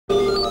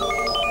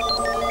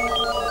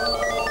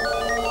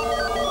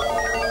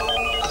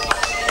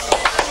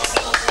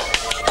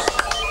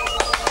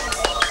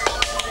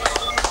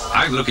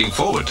I'm looking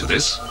forward to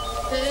this.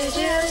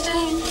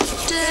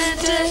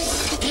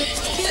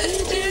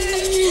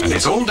 And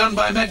it's all done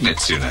by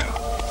magnets, you know.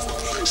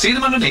 See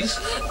them underneath?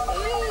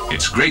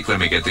 It's great when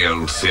we get the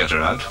old theatre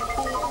out.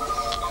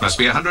 Must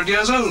be 100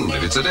 years old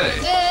if it's a day.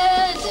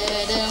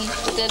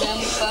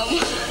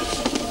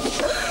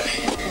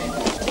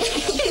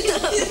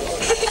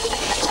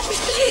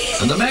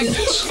 And the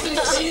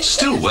magnets,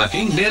 still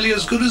working nearly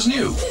as good as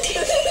new.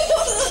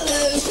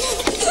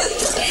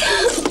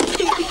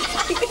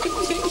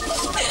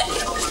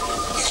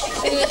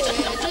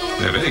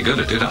 They're very good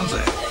at it, aren't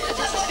they?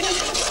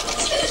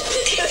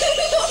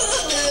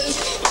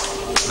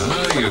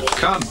 Oh, you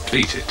can't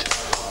beat it.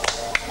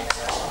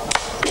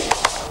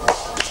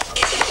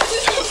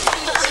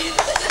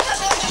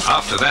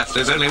 After that,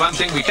 there's only one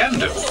thing we can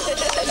do.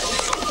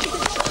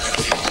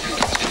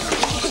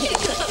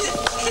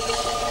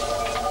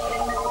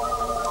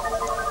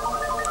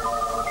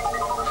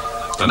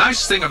 The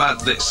nice thing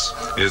about this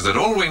is that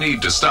all we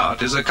need to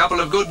start is a couple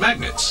of good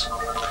magnets.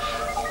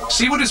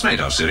 See what it's made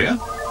of, Syria?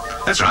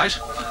 That's right,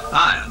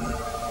 iron.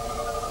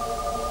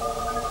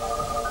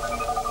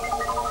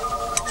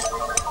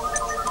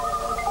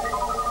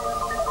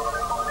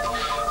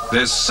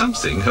 There's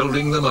something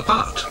holding them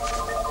apart.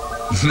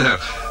 No,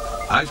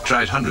 I've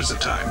tried hundreds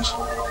of times.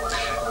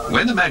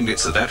 When the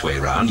magnets are that way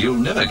round, you'll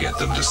never get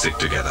them to stick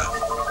together.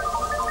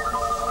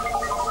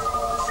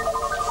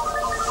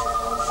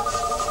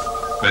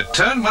 But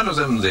turn one of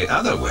them the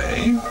other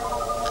way,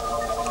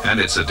 and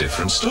it's a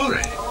different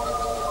story.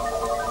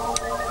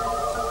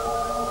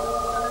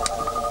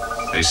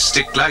 They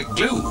stick like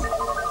glue.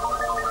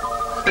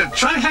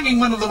 Try hanging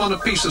one of them on a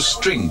piece of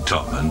string,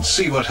 Tom, and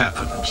see what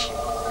happens.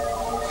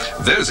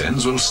 Those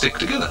ends will stick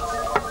together.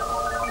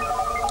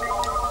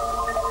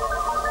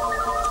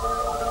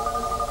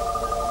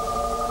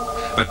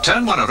 But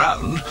turn one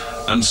around,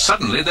 and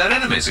suddenly they're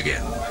enemies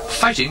again,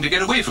 fighting to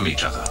get away from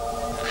each other.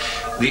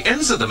 The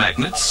ends of the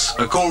magnets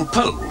are called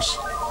poles.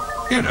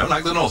 You know,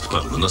 like the North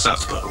Pole and the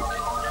South Pole.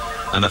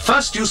 And the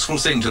first useful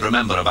thing to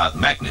remember about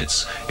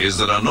magnets is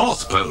that a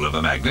north pole of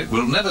a magnet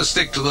will never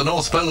stick to the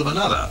north pole of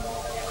another.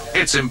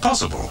 It's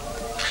impossible.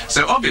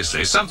 So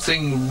obviously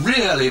something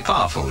really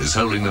powerful is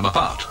holding them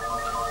apart.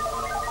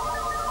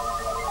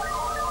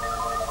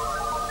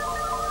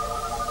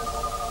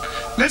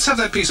 Let's have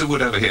that piece of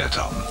wood over here,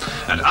 Tom,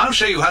 and I'll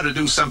show you how to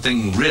do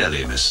something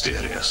really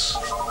mysterious.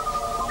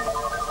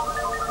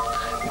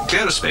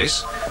 Clear a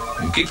space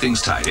and keep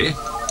things tidy.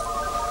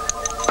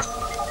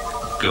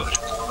 Good.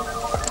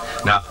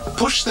 Now,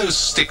 push those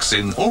sticks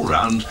in all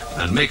round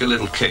and make a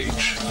little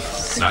cage,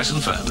 nice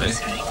and firmly.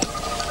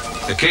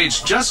 A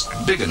cage just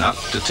big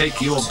enough to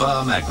take your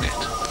bar magnet.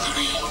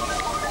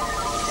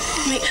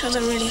 Make sure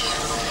they're really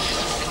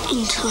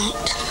in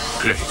tight.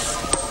 Great.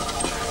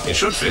 It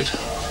should fit,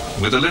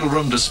 with a little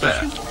room to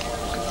spare.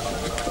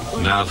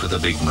 Now for the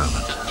big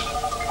moment.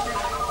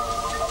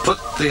 Put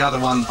the other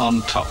one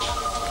on top.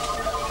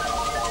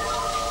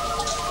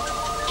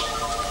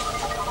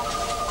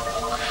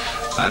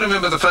 I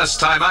remember the first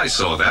time I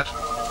saw that.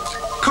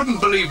 Couldn't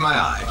believe my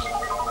eye.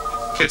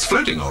 It's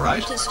floating all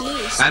right.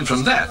 And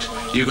from that,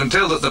 you can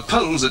tell that the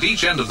poles at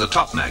each end of the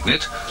top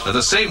magnet are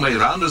the same way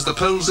round as the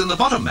poles in the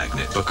bottom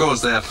magnet,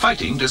 because they're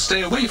fighting to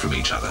stay away from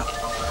each other.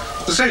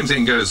 The same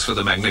thing goes for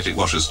the magnetic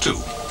washers too.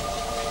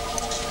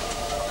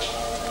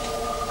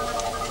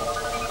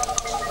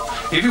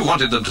 If you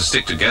wanted them to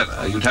stick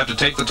together, you'd have to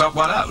take the top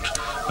one out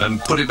and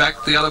put it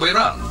back the other way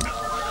round.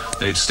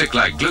 They'd stick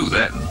like glue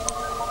then.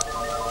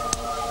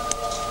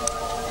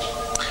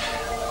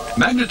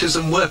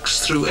 Magnetism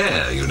works through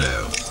air, you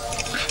know.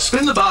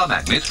 Spin the bar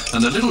magnet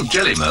and a little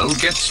jelly mold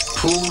gets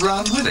pulled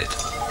round with it.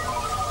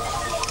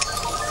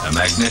 A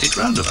magnetic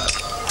roundabout.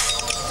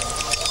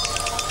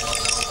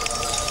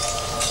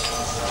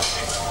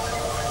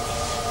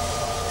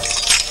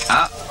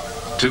 Ah,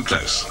 too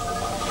close.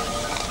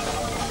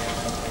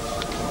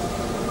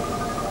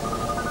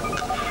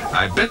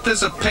 I bet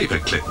there's a paper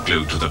clip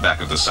glued to the back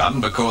of the sun,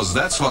 because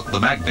that's what the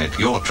magnet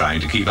you're trying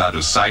to keep out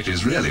of sight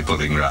is really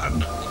pulling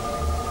round.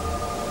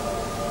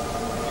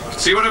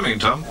 See what I mean,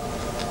 Tom?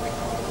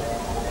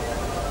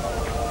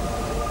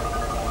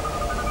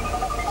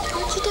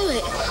 How'd you do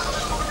it?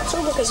 It's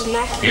all because of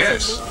magnetism.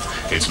 Yes,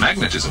 it's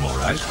magnetism, all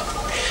right.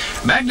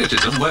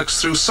 Magnetism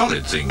works through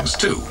solid things,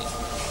 too.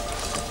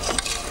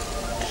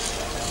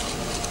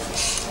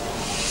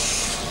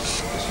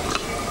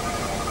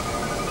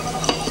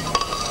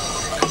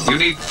 You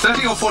need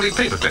 30 or 40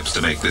 paper clips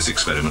to make this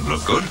experiment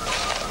look good.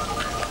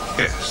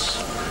 Yes,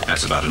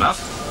 that's about enough.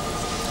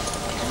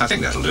 I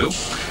think that'll do.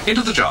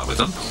 Into the jar with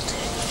them.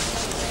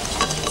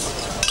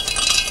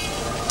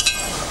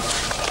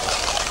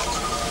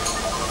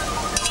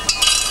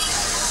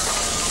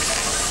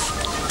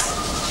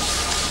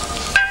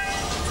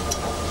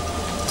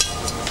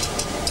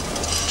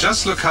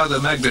 Just look how the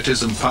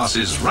magnetism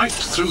passes right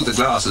through the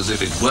glass as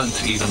if it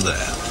weren't even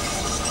there.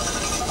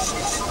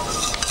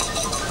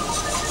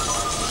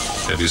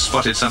 Have you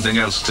spotted something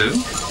else too?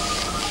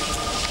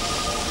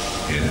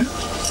 Here.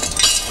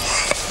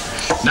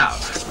 Now,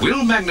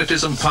 will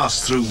magnetism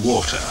pass through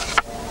water?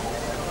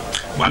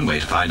 One way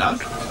to find out: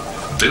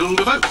 build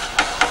a boat.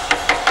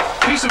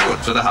 Piece of wood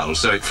for the hull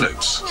so it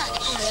floats.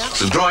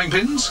 Some drawing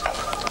pins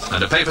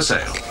and a paper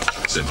sail.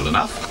 Simple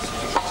enough.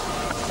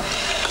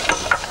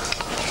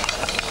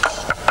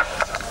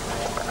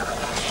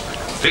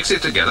 Fix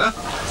it together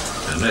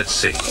and let's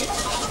see.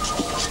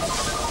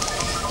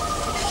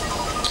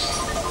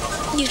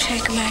 You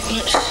take a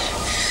magnet.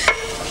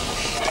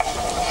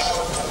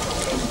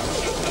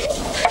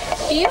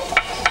 You?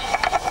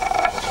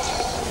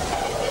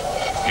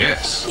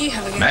 Yes. You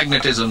have a go.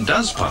 Magnetism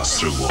does pass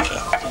through water.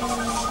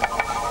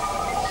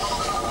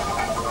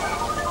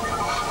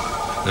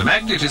 The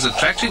magnet is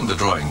attracting the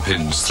drawing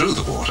pins through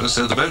the water,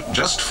 so the boat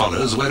just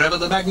follows wherever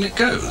the magnet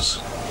goes.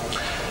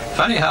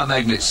 Funny how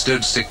magnets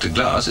don't stick to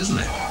glass, isn't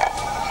it?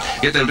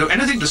 Yet they'll do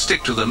anything to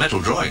stick to the metal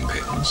drawing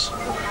pins.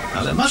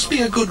 Now there must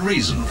be a good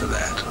reason for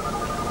that.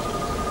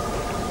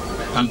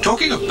 And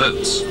talking of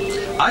boats,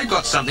 I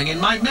got something in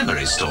my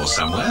memory store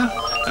somewhere.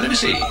 Let me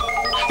see.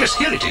 Yes,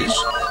 here it is.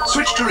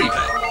 Switch to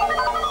replay.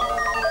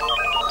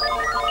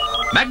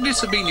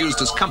 Magnets have been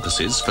used as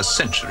compasses for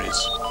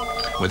centuries.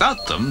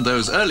 Without them,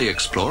 those early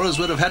explorers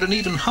would have had an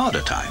even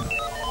harder time.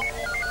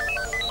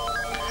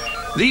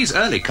 These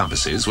early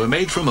compasses were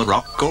made from a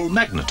rock called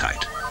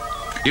magnetite.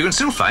 You can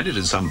still find it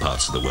in some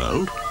parts of the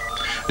world.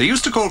 They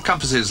used to call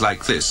compasses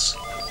like this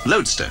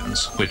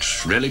lodestones,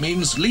 which really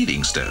means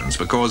leading stones,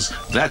 because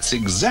that's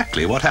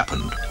exactly what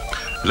happened.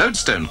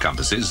 Lodestone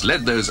compasses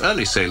led those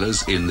early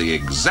sailors in the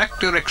exact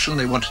direction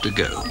they wanted to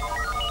go.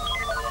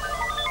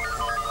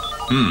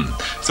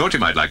 Thought you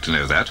might like to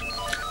know that.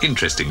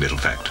 Interesting little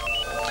fact.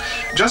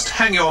 Just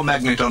hang your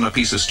magnet on a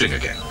piece of string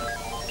again.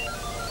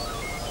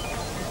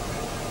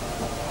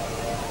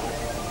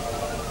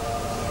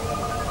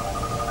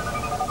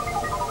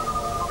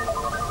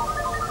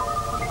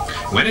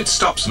 When it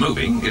stops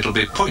moving, it'll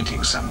be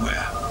pointing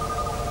somewhere.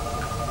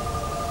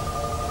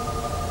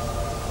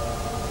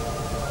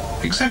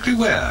 Exactly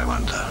where, I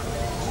wonder?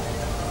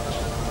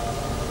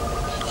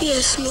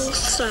 Yes,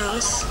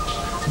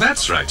 north-south.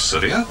 That's right,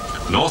 Surya.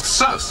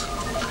 North-south.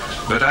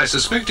 But I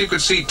suspect you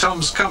could see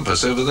Tom's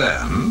compass over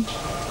there,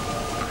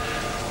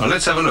 Well,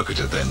 let's have a look at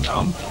it then,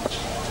 Tom.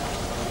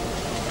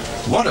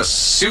 What a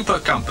super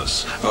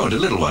compass. Oh, and a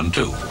little one,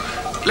 too.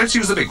 Let's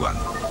use the big one.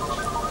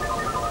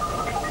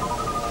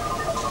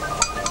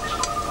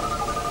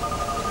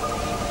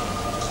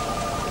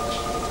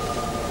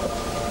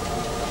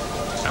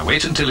 Now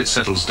wait until it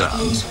settles down.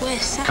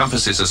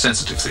 Compasses are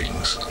sensitive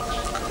things.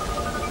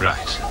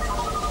 Right.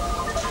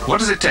 What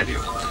does it tell you?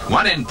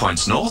 One end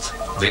points north,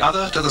 the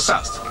other to the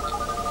south.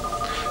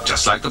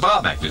 Just like the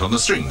bar magnet on the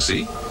string,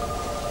 see?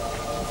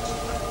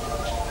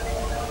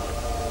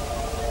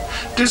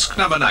 Disc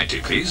number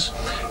 90, please.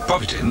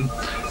 Pop it in,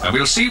 and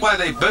we'll see why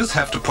they both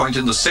have to point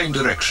in the same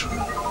direction.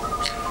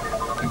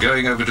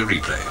 Going over to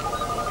replay.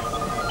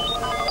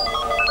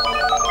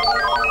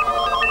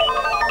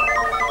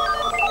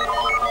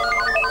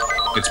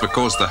 It's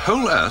because the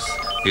whole Earth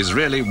is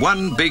really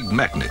one big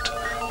magnet,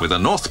 with a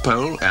North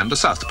Pole and a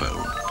South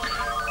Pole.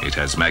 It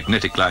has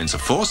magnetic lines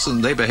of force,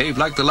 and they behave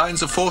like the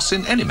lines of force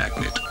in any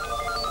magnet.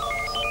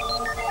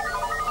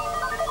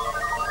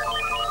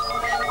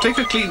 Take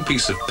a clean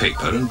piece of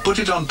paper and put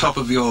it on top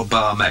of your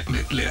bar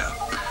magnet, Leah,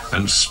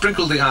 and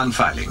sprinkle the iron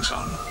filings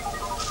on.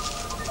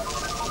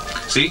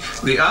 See,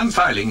 the iron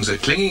filings are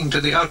clinging to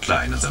the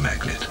outline of the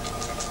magnet.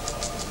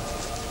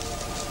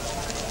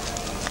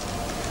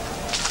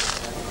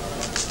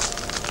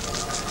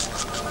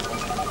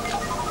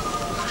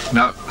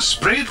 Now,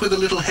 spray it with a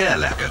little hair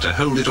lacquer to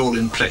hold it all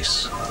in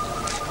place.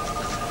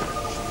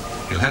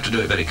 You'll have to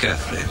do it very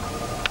carefully.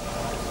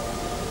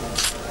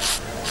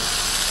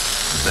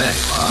 There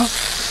you are.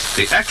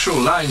 The actual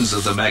lines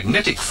of the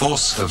magnetic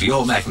force of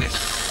your magnet.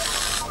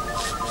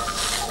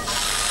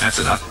 That's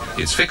enough.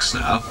 It's fixed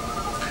now.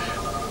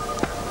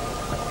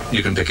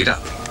 You can pick it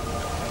up.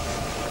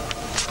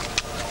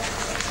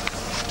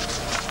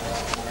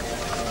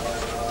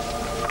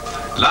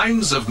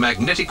 Lines of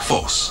magnetic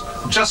force,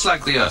 just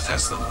like the Earth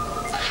has them.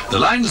 The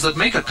lines that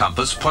make a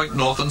compass point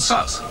north and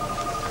south.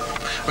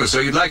 Oh, so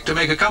you'd like to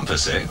make a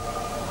compass, eh?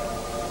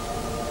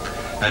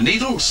 A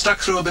needle stuck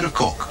through a bit of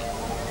cork.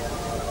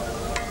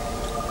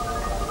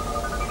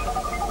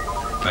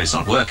 It's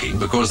not working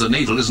because the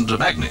needle isn't a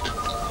magnet.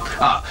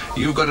 Ah,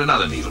 you've got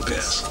another needle,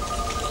 Pierce.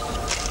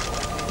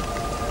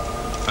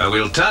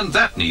 We'll turn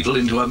that needle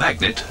into a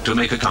magnet to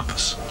make a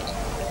compass.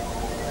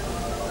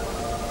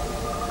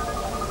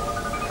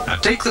 Now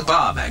take the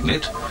bar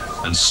magnet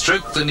and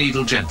stroke the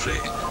needle gently,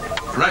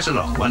 right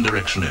along, one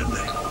direction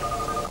only.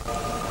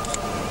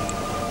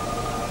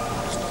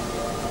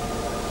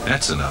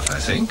 That's enough, I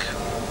think.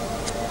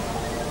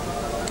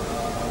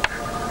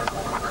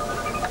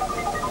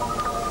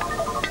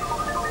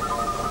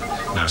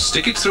 Now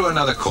stick it through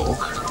another cork.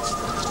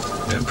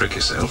 Don't prick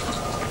yourself.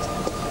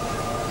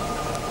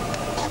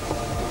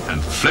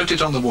 And float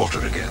it on the water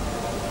again.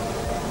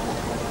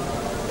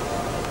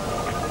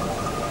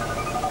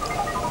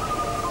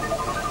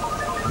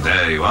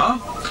 There you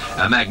are.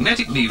 A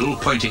magnetic needle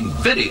pointing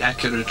very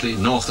accurately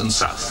north and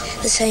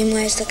south. The same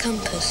way as the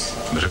compass.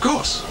 But of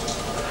course.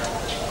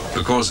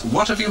 Because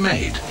what have you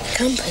made?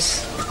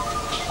 Compass.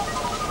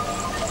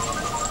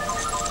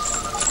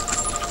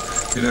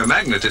 You know,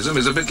 magnetism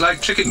is a bit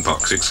like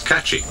chickenpox. It's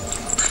catchy.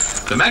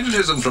 The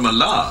magnetism from a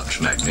large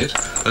magnet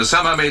has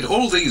somehow made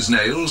all these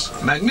nails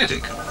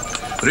magnetic.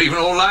 They're even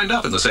all lined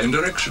up in the same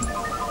direction.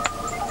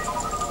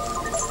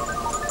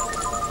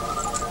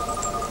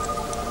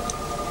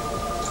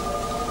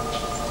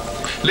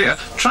 Leah,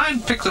 try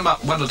and pick them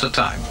up one at a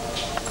time.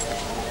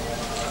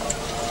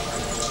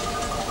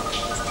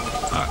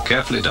 Ah,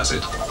 carefully does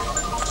it.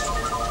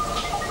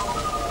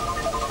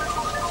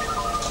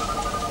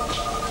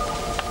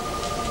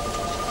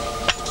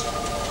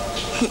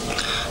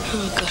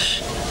 Oh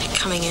gosh, they're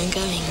coming and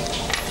going.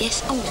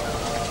 Yes, oh.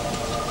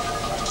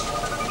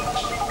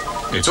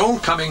 It's all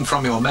coming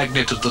from your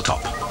magnet at the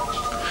top.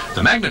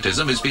 The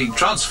magnetism is being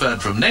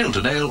transferred from nail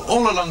to nail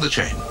all along the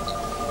chain.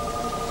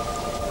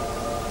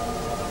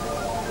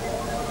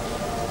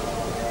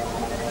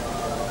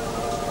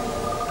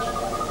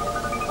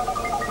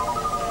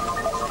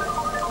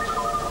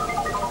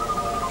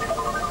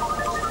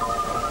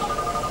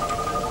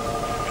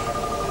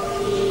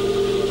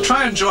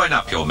 Try and join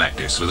up your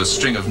magnets with a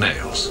string of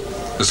nails,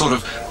 a sort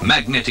of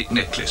magnetic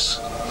necklace.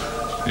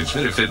 It's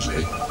very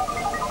fiddly.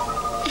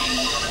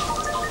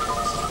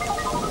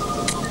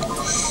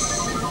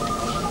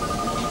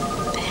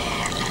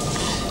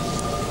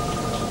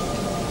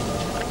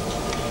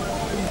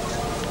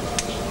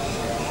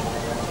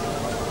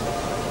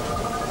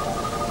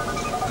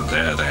 And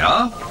there they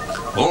are,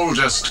 all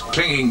just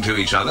clinging to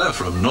each other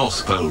from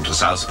North Pole to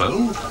South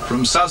Pole,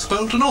 from South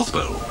Pole to North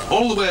Pole,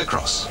 all the way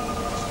across.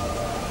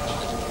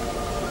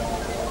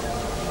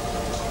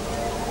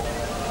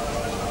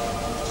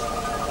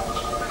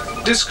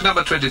 Disc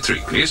number 23,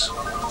 please.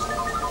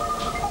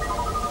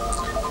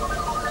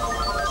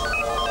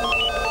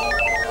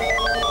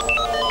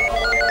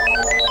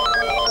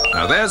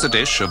 Now there's a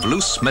dish of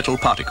loose metal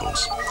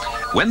particles.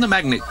 When the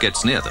magnet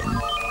gets near them,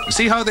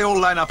 see how they all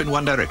line up in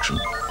one direction?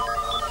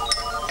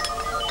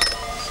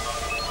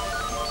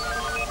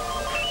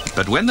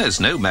 But when there's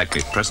no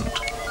magnet present,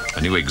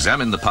 and you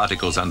examine the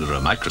particles under a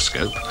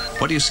microscope,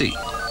 what do you see?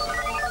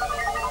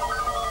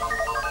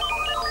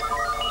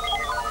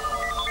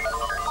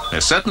 They're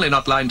certainly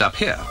not lined up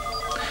here.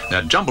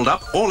 They're jumbled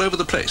up all over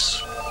the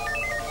place.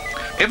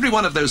 Every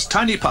one of those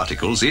tiny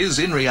particles is,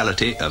 in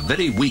reality, a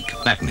very weak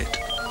magnet.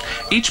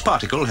 Each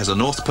particle has a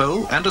north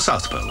pole and a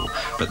south pole,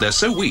 but they're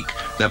so weak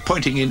they're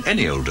pointing in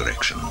any old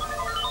direction.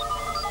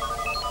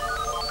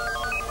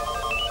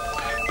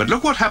 But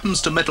look what happens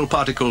to metal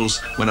particles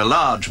when a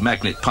large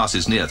magnet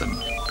passes near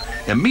them.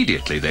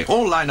 Immediately they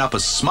all line up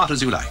as smart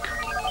as you like,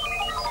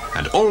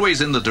 and always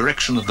in the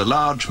direction of the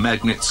large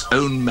magnet's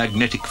own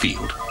magnetic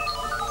field.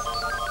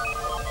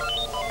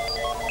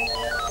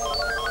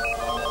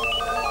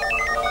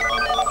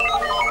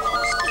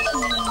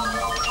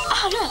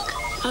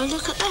 Oh,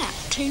 look at that.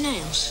 2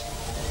 nails.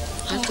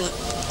 I've got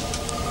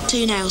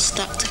 2 nails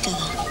stuck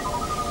together.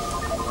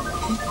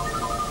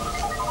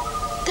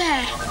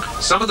 There.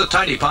 Some of the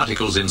tiny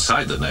particles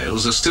inside the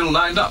nails are still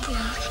lined up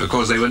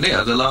because they were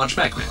near the large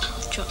magnet.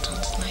 Dropped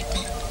onto the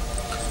magnet.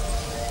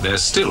 They're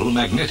still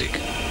magnetic.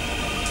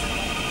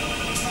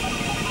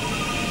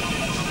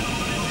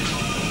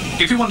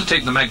 If you want to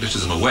take the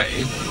magnetism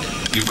away,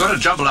 you've got to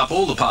jumble up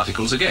all the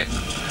particles again.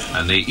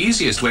 And the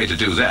easiest way to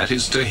do that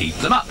is to heat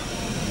them up.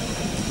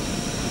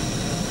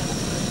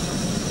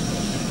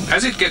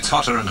 As it gets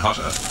hotter and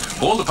hotter,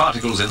 all the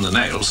particles in the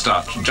nail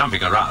start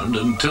jumping around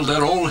until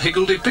they're all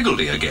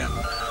higgledy-piggledy again.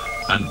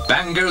 And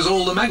bang goes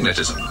all the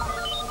magnetism.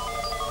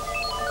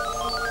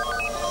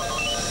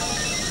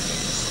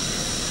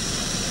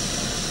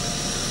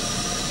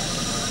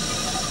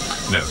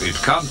 No, it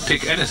can't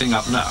pick anything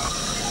up now.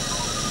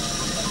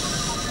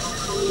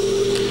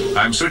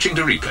 I'm switching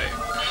to replay.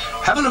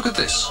 Have a look at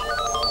this.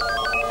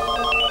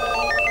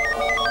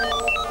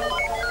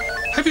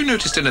 Have you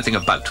noticed anything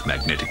about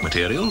magnetic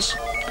materials?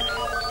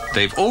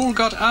 They've all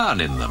got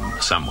iron in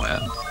them somewhere.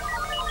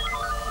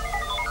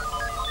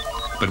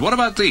 But what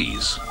about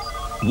these?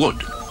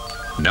 Wood.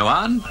 No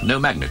iron, no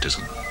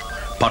magnetism.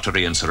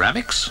 Pottery and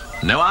ceramics.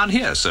 No iron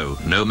here, so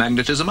no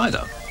magnetism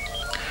either.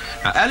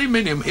 Now,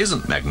 aluminium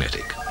isn't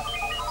magnetic.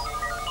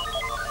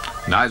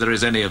 Neither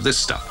is any of this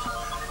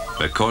stuff,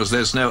 because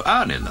there's no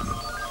iron in them.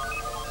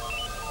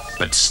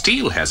 But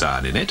steel has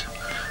iron in it,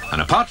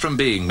 and apart from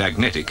being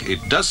magnetic,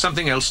 it does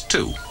something else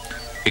too.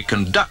 It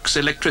conducts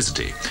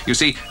electricity. You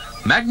see,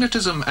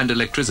 magnetism and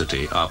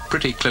electricity are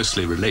pretty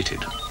closely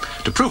related.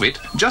 To prove it,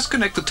 just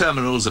connect the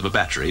terminals of a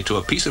battery to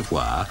a piece of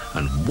wire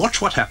and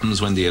watch what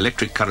happens when the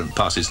electric current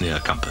passes near a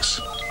compass.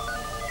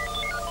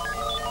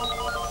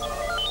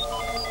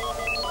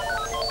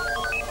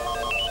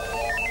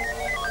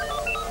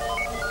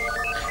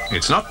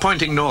 It's not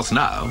pointing north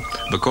now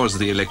because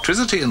the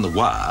electricity in the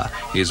wire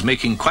is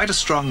making quite a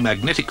strong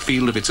magnetic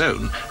field of its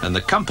own, and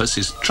the compass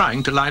is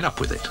trying to line up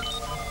with it.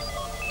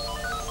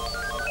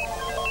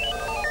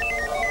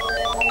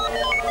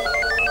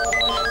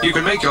 You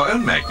can make your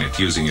own magnet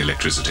using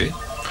electricity.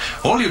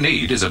 All you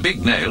need is a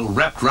big nail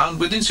wrapped round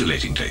with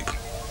insulating tape.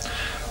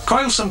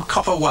 Coil some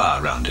copper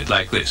wire around it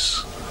like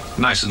this,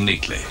 nice and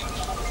neatly.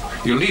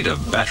 You'll need a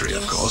battery,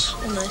 of course.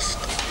 Almost.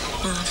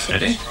 No, I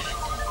think.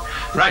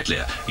 Ready? Right,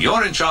 Leah,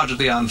 you're in charge of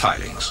the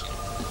unfilings.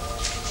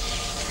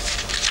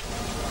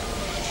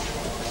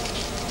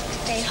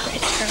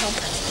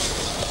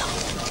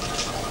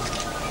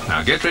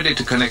 Now get ready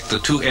to connect the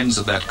two ends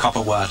of that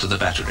copper wire to the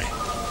battery.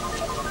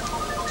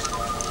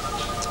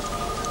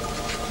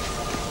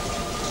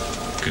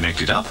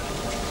 Connect it up.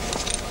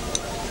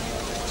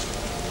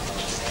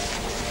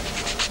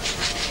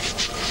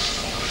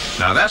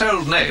 Now that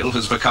old nail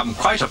has become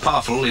quite a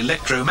powerful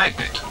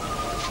electromagnet.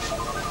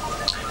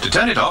 To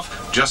turn it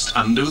off, just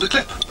undo the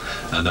clip,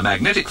 and the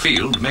magnetic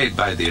field made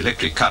by the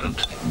electric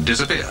current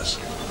disappears.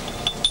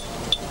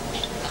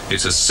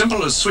 It's as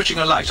simple as switching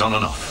a light on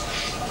and off.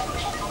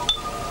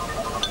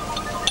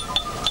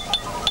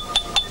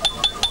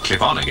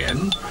 Clip on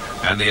again,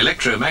 and the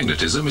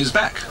electromagnetism is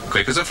back,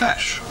 quick as a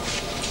flash.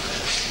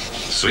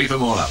 Sweep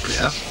them all up,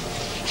 Leah.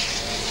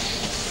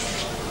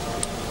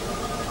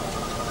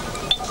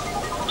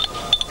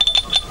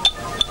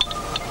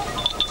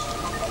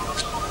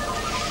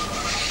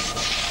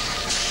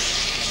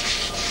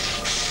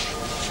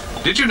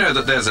 Did you know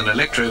that there's an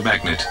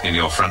electromagnet in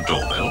your front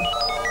doorbell?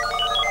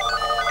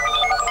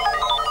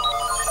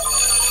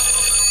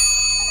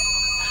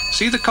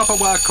 See the copper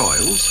wire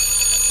coils?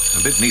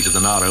 A bit neater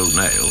than our old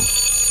nail.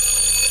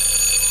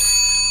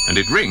 And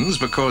it rings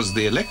because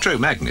the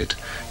electromagnet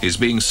is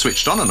being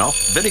switched on and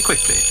off very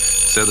quickly,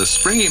 so the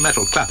springy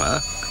metal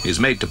clapper is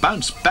made to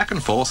bounce back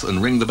and forth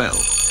and ring the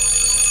bell.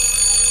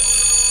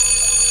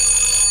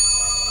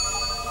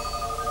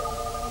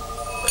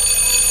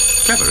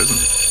 Clever, isn't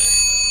it?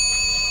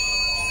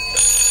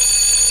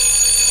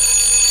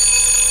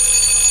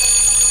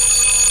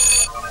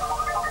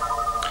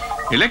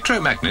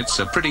 Electromagnets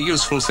are pretty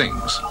useful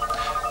things.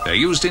 They're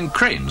used in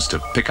cranes to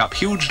pick up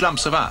huge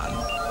lumps of iron.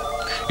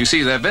 You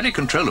see, they're very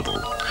controllable.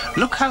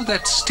 Look how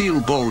that steel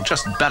ball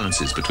just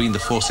balances between the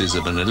forces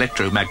of an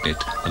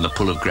electromagnet and the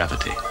pull of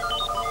gravity.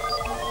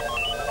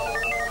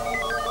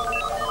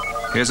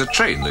 Here's a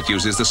train that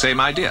uses the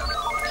same idea.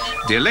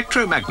 The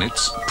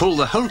electromagnets pull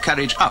the whole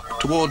carriage up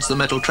towards the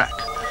metal track,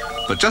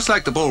 but just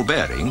like the ball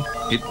bearing,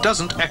 it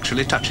doesn't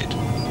actually touch it.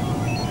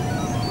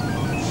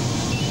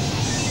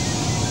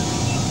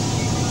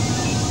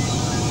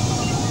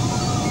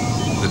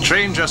 The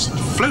train just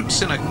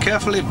floats in a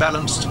carefully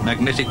balanced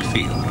magnetic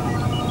field.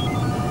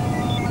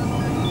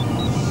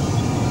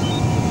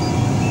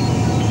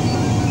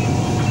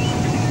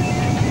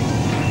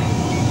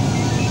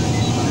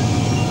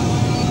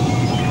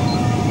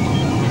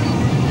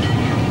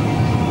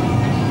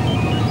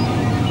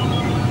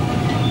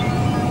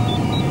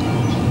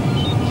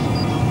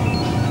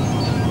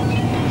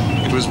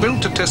 It was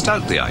built to test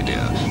out the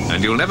idea,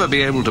 and you'll never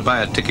be able to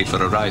buy a ticket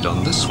for a ride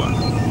on this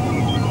one.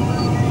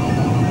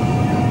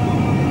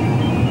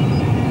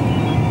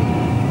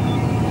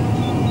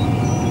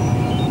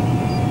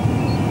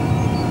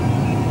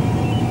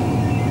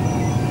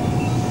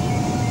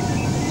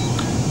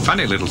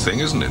 Funny little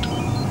thing, isn't it?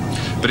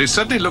 But it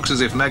certainly looks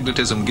as if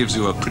magnetism gives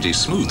you a pretty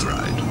smooth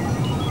ride.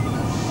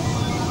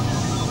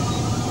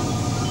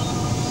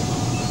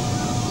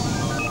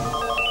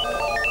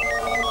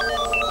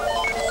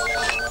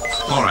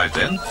 All right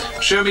then,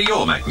 show me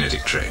your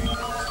magnetic train.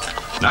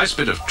 Nice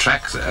bit of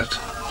track, that.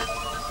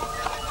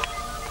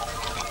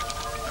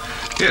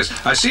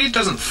 Yes, I see it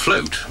doesn't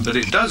float, but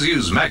it does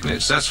use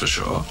magnets, that's for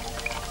sure.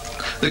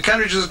 The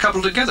carriages are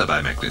coupled together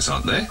by magnets,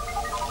 aren't they?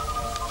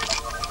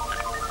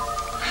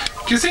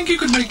 Do you think you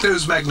could make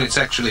those magnets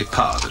actually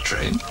power the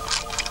train?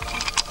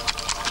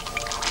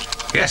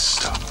 Yes,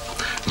 Tom.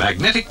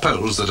 Magnetic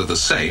poles that are the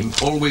same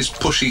always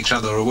push each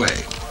other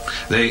away.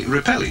 They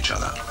repel each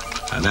other,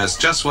 and that's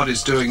just what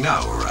it's doing now,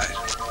 all right.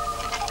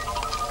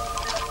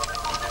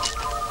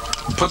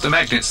 Put the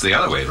magnets the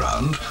other way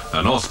round,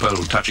 a north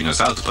pole touching a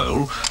south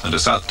pole, and a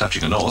south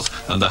touching a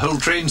north, and the whole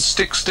train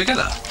sticks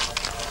together.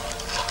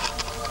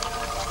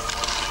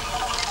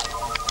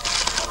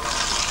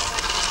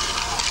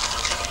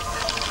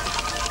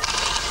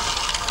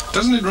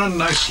 Doesn't it run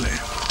nicely?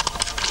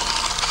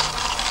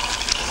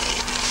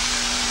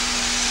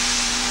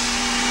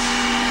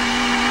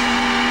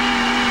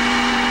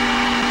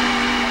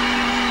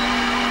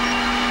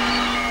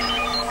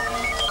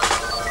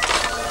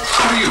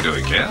 What are you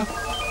doing here?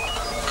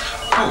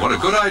 Oh, what a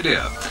good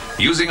idea.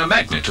 Using a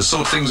magnet to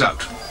sort things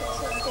out.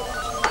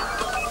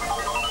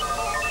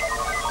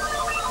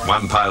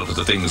 One pile for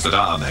the things that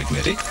are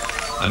magnetic,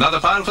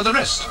 another pile for the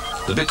rest,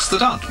 the bits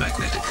that aren't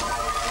magnetic.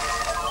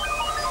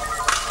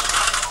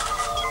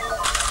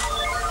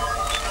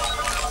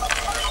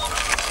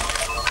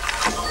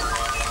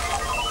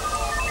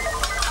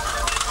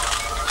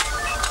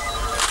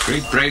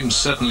 Great brains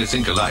certainly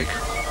think alike.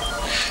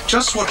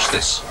 Just watch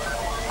this.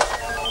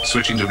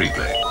 Switching to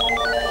replay.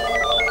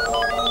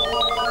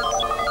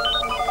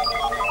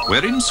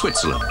 We're in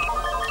Switzerland.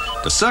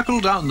 The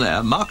circle down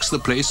there marks the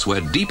place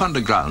where deep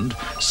underground,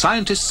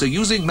 scientists are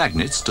using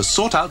magnets to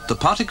sort out the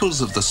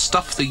particles of the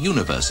stuff the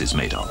universe is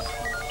made of.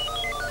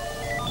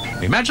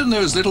 Imagine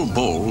those little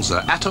balls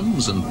are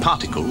atoms and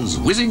particles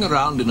whizzing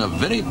around in a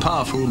very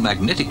powerful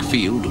magnetic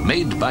field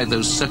made by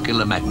those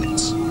circular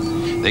magnets.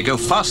 They go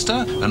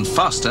faster and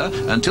faster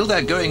until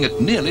they're going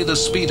at nearly the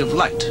speed of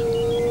light.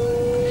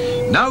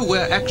 Now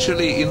we're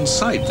actually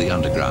inside the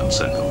underground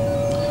circle.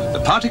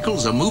 The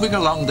particles are moving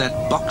along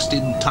that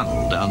boxed-in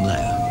tunnel down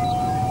there.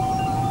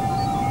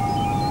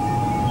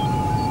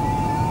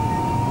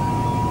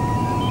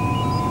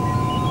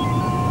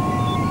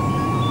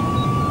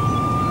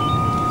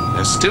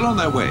 They're still on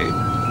their way.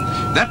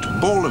 That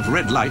ball of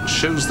red light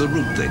shows the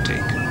route they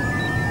take.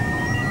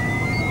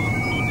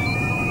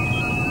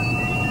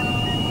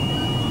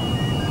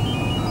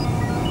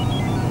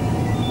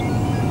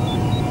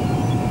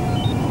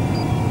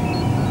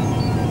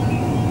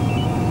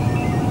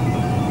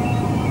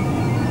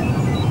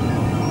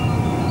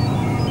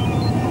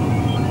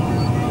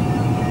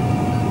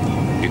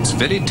 It's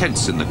very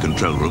tense in the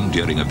control room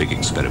during a big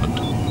experiment.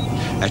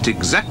 At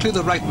exactly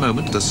the right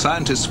moment, the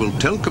scientists will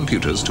tell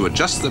computers to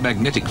adjust the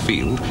magnetic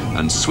field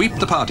and sweep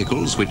the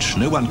particles, which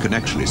no one can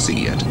actually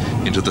see yet,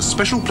 into the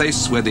special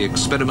place where the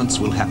experiments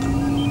will happen.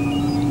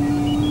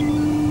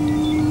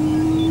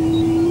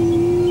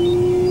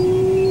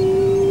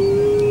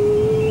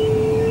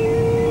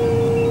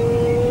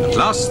 At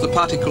last, the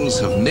particles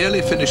have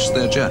nearly finished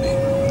their journey.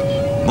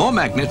 More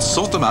magnets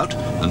sort them out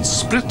and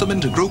split them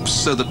into groups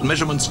so that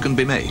measurements can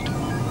be made.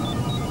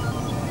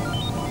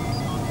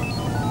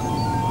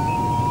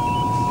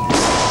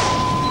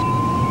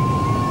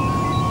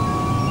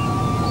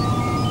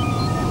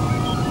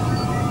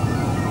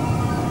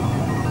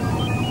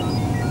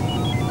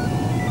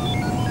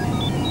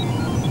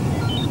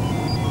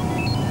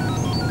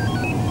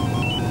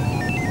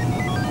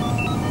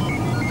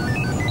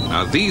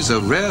 Now, these are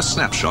rare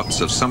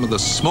snapshots of some of the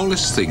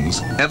smallest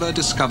things ever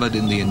discovered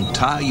in the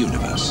entire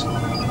universe.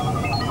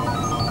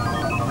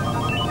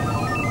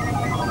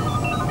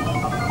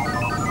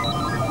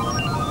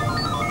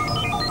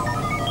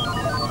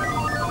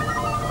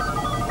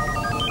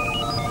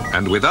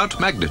 And without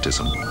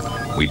magnetism,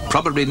 we'd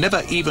probably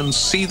never even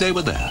see they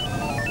were there.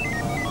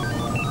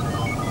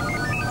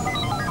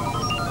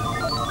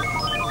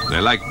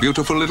 They're like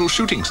beautiful little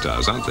shooting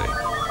stars, aren't they?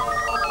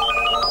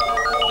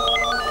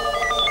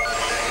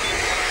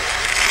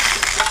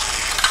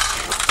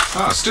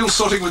 Ah, still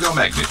sorting with your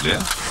magnet, dear?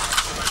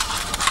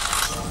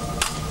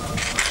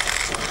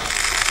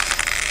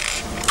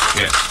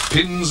 Yes,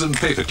 pins and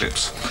paper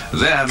clips.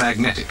 They're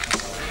magnetic.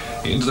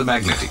 Into the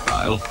magnetic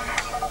pile.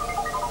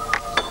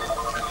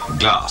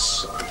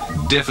 Glass.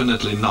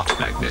 Definitely not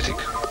magnetic.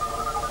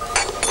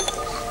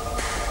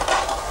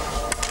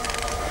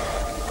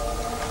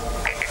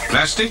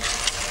 Plastic?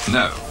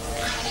 No.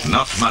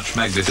 Not much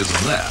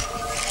magnetism there.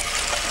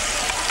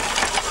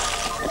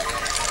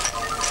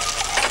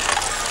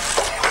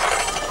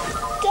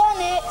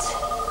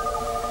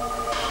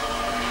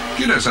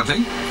 You know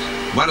something?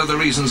 One of the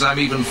reasons I'm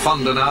even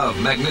fonder now of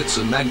magnets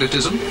and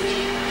magnetism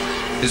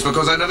is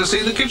because I never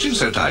see the kitchen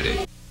so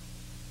tidy.